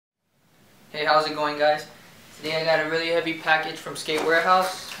Hey, how's it going, guys? Today I got a really heavy package from Skate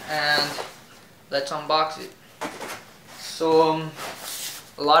Warehouse and let's unbox it. So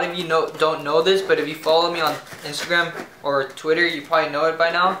a lot of you don't know this, but if you follow me on Instagram or Twitter, you probably know it by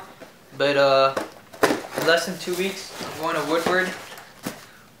now. But in less than 2 weeks, I'm going to Woodward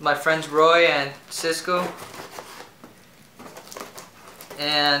with my friends Roy and Cisco,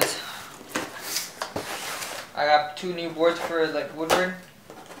 and I got 2 new boards for Woodward.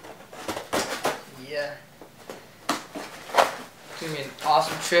 Yeah, it's gonna be an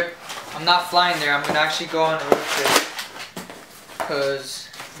awesome trip. I'm not flying there. I'm gonna actually go on a road trip because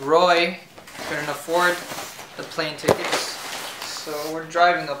Roy couldn't afford the plane tickets, so we're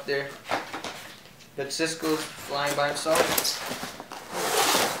driving up there. But Cisco's flying by himself.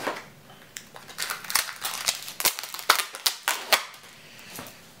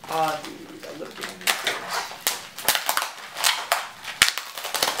 Ah, dude, I love getting these things.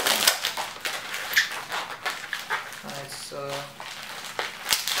 Let's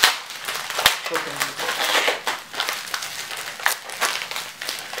open these up.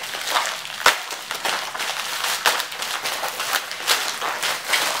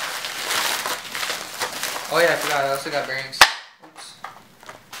 Oh yeah, I forgot, I also got bearings. Oops.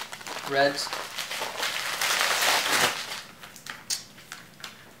 Reds.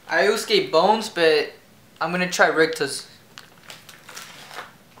 I always skate Bones, but I'm gonna try Ricta's.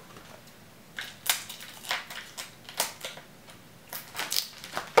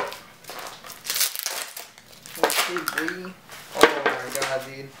 Okay, oh my god,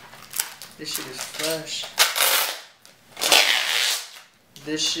 dude. This shit is fresh.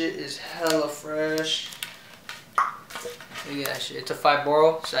 This shit is hella fresh. Look at that shit. It's a 5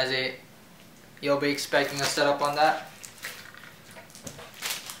 boro, size 8. You'll be expecting a setup on that.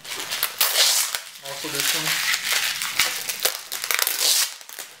 Also this one.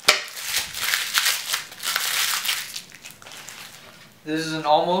 This is an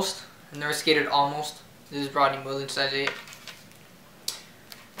almost. I've never skated almost. This is Rodney Mullen, size 8.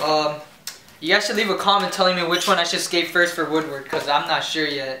 You guys should leave a comment telling me which one I should skate first for Woodward, because I'm not sure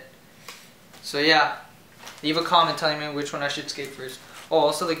yet. So yeah, leave a comment telling me which one I should skate first. Oh,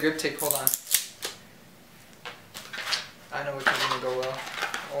 also the Griptape, hold on. I know which one's gonna go well.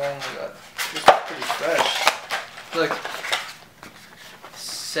 Oh my god, this is pretty fresh. Look.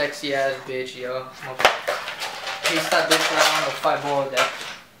 Sexy ass bitch, yo. Paste that bitch right on the 5 boro deck.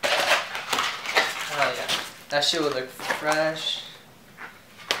 Oh yeah, that shit would look fresh.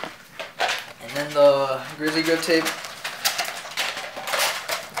 And then the Grizzly Griptape.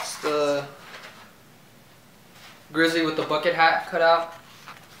 It's the Grizzly with the bucket hat cut out.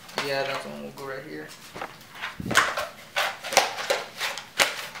 Yeah, that one will go right here.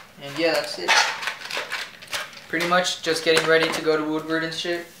 And yeah, that's it. Pretty much just getting ready to go to Woodward and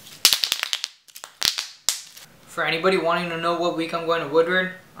shit. For anybody wanting to know what week I'm going to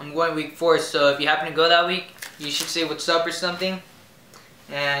Woodward, I'm going week 4, so if you happen to go that week, you should say what's up or something.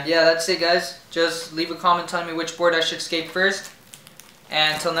 And yeah, that's it, guys. Just leave a comment telling me which board I should skate first.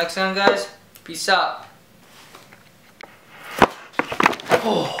 And until next time, guys, peace out.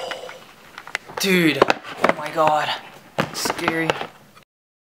 Oh, dude, oh my god, it's scary.